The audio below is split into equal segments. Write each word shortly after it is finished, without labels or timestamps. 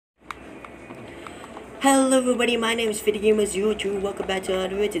Hello everybody, my name is FittyGamer02. Welcome back to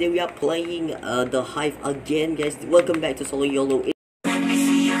another video. Today we are playing the Hive again, guys. Welcome back to solo Yolo.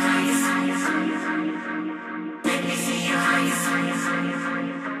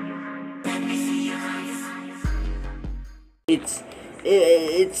 It's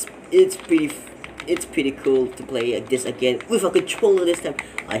pretty cool to play this again with a controller this time.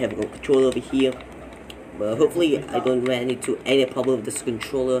 I have a controller over here. But hopefully I don't run into any problem with this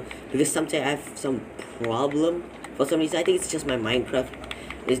controller, because sometimes I have some problem for some reason. I think it's just my Minecraft,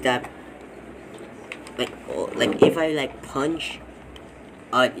 is that like if I like punch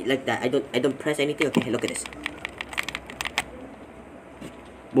like that, I don't press anything. Okay, look at this.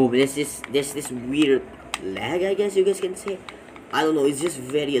 Boom, there's this weird lag, I guess you guys can say. I don't know, it's just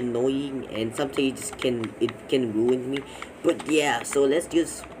very annoying, and sometimes it can ruin me. But yeah, so let's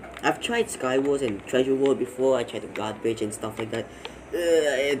just, I've tried Skywars and Treasure World before. I tried the garbage and stuff like that.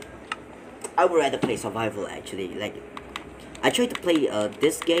 I would rather play survival actually. Like, I tried to play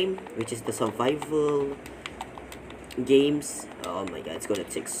this game, which is the survival games. Oh my god, it's gonna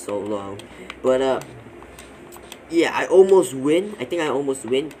take so long. But yeah, I almost win. I think I almost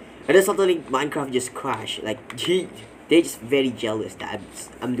win. And then suddenly Minecraft just crashed. Like, they're just very jealous that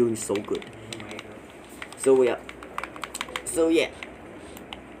I'm doing so good. So yeah.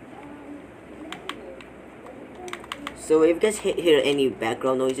 So if you guys hear any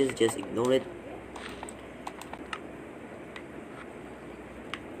background noises, just ignore it.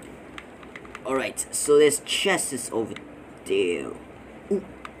 Alright, so there's chests over there. Ooh.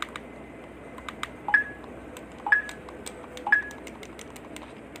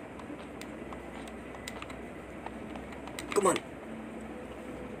 Come on.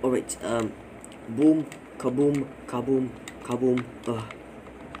 Alright, boom, kaboom, kaboom, kaboom.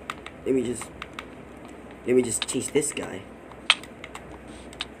 Let me just chase this guy.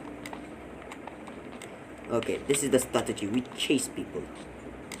 Okay, this is the strategy. We chase people.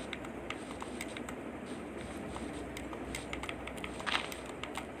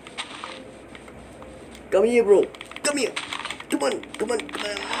 Come here, bro. Come here. Come on, come on, come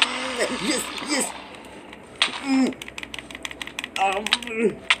on. Yes, yes.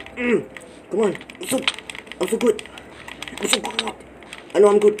 Come on. I'm so good. I'm so good. I know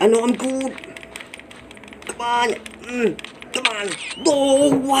I'm good. I know I'm good. Come on. Come on.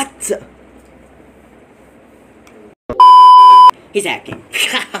 Oh, what? He's hacking.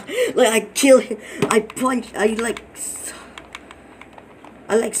 Like, I kill him. I punch. I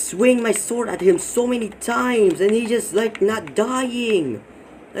like swing my sword at him so many times, and he just like not dying.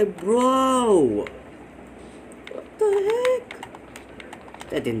 Like, bro, what the heck?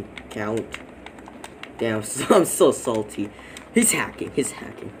 That didn't count. Damn, I'm so salty. He's hacking. He's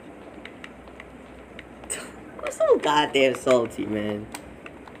hacking. I'm so goddamn salty, man.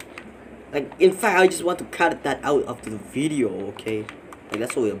 Like, in fact, I just want to cut that out of the video, okay? Like,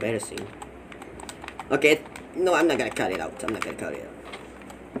 that's so embarrassing. Okay, no, I'm not gonna cut it out. I'm not gonna cut it out.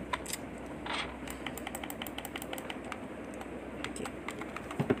 Okay.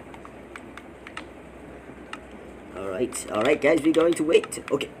 Alright, guys, we're going to wait.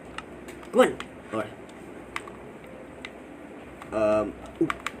 Okay. Come on. Alright.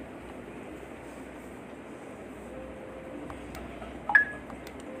 Ooh.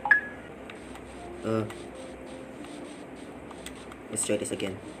 Let's try this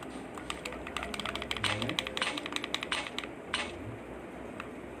again.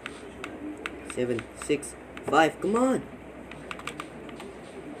 Seven, 6, 5, come on!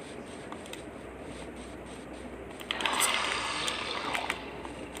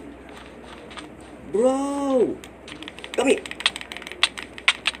 Bro! Come here!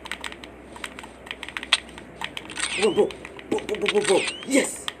 Bro!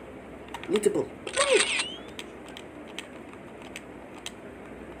 Yes! Lootable!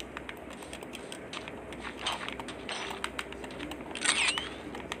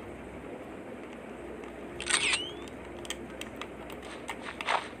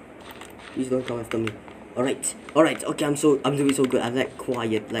 Please don't come after me. Alright, okay, I'm doing so good. I'm like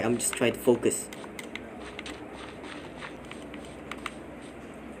quiet, like I'm just trying to focus.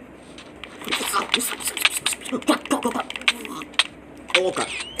 Oh god,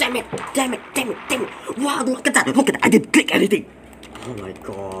 damn it. Wow, look at that, I didn't click anything. Oh my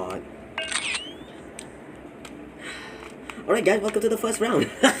god. Alright guys, welcome to the first round.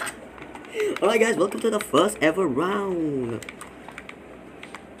 Alright guys, welcome to the first ever round.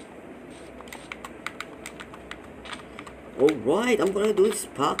 Alright, I'm gonna do this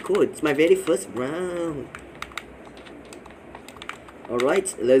parkour. It's my very first round.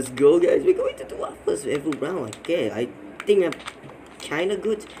 Alright, let's go guys. We're going to do our first ever round. Okay, I think I'm kinda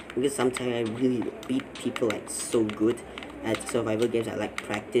good, because sometimes I really beat people like so good at survival games. I like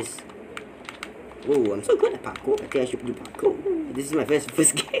practice. Whoa, I'm so good at parkour. I think I should do parkour. This is my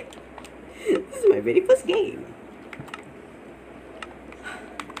first game. This is my very first game.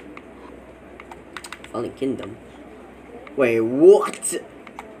 Fallen Kingdom. Wait, what? Okay,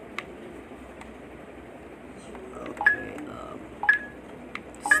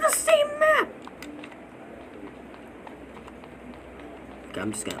 this is the same map. Okay,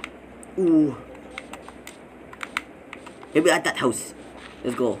 I'm just gonna. Ooh. Maybe at that house.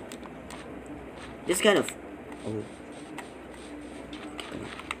 Let's go. This kind of. Oh.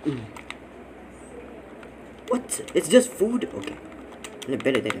 What? It's just food? Okay.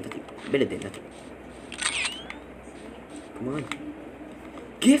 Better than nothing. Better than nothing. Come on.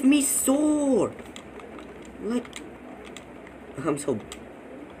 Give me sword! Like. I'm so.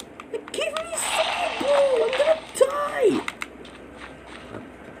 Like, give me sword, bro! I'm gonna die!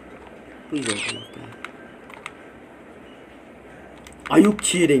 Please don't come off there. Are you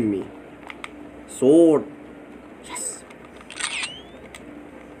kidding me? Sword. Yes.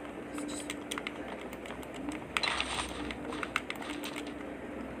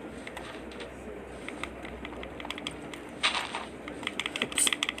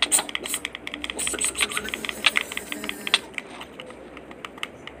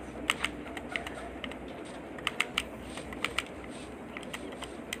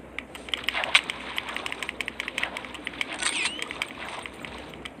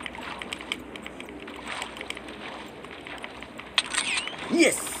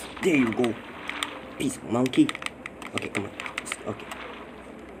 Yes! There you go. Peace, monkey. Okay, come on. Okay.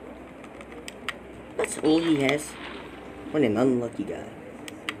 That's all he has. What an unlucky guy.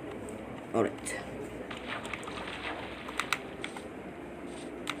 Alright.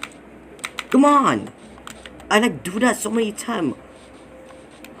 Come on! I like do that so many times.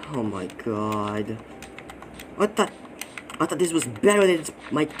 Oh my god. I thought this was better than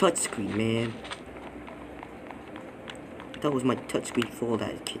my touchscreen, man. That was my touchscreen for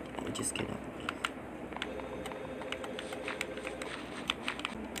that kid. I just cannot.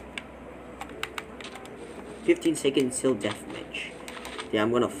 "15 seconds till deathmatch." Yeah,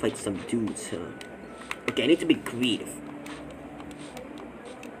 I'm gonna fight some dudes. Okay, I need to be creative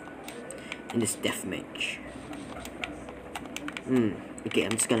in this deathmatch. Okay,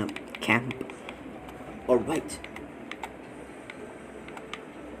 I'm just gonna camp. Alright.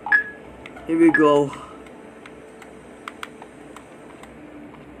 Here we go.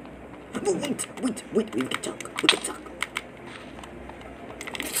 Oh, wait, we can talk.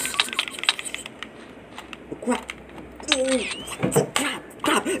 Oh, crap. Oh,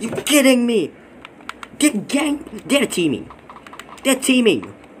 crap. You kidding me? Get gang. They're teaming.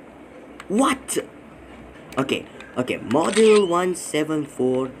 What? Okay. Model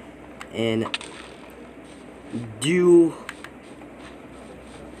 174 and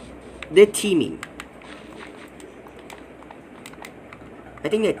they're teaming. I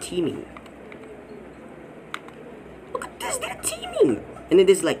think they're teaming. Look at this, they're teaming! And then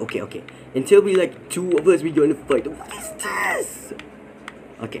there's like, okay. Until we like two of us, we're gonna fight. What is this?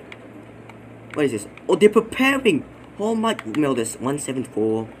 Okay. What is this? Oh, they're preparing! Oh my, no, there's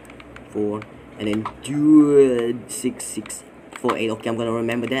 174, 4, and then 6648. Okay, I'm gonna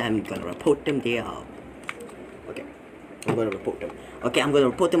remember that. I'm gonna report them. They are. Okay. I'm gonna report them. Okay, I'm gonna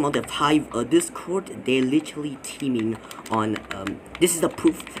report them on the Hive Discord. They're literally teaming on this is the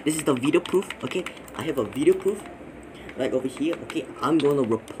proof. This is the video proof. Okay, I have a video proof right over here. Okay, I'm gonna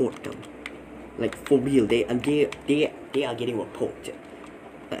report them. Like for real, they are getting reported.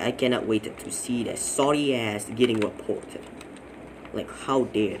 I cannot wait to see that sorry ass getting reported. Like how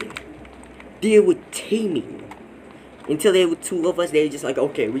dare they? They were teaming. Until there were two of us, they're just like,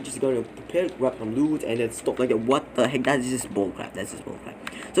 okay, we're just gonna prepare, grab some loot, and then stop like that. What the heck? That's just bullcrap.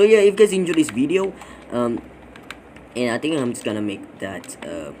 So yeah, if you guys enjoyed this video, and I think I'm just gonna make that.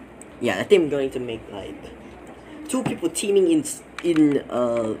 Yeah, I think I'm going to make like two people teaming in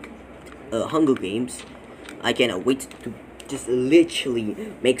Hunger Games. I cannot wait to just literally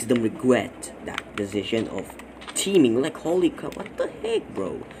makes them regret that decision of teaming. Like holy crap, what the heck,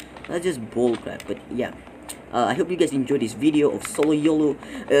 bro? That's just bullcrap. But yeah. I hope you guys enjoyed this video of solo YOLO,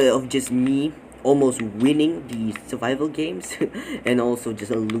 of just me almost winning the survival games and also just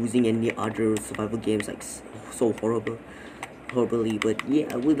losing any other survival games like so horribly. But yeah,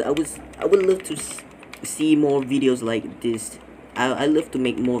 I would love to see more videos like this. I love to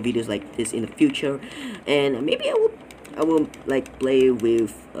make more videos like this in the future, and maybe I will like play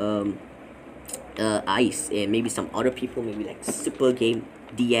with Ice and maybe some other people, maybe like Super Game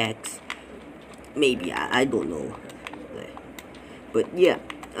DX. Maybe I don't know. But yeah,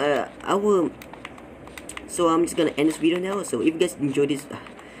 I will. So I'm just gonna end this video now. So if you guys enjoyed this,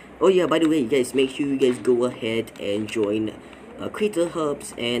 oh yeah, by the way, guys, make sure you guys go ahead and join Creator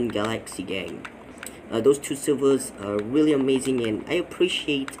Hubs and Galaxy Gang. Those two servers are really amazing, and I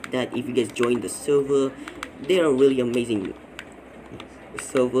appreciate that if you guys join the server. They are really amazing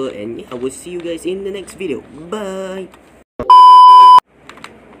server, and yeah, I will see you guys in the next video. Bye.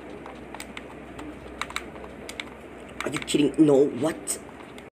 Are you kidding? No, what?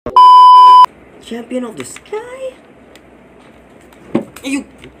 Champion of the sky? You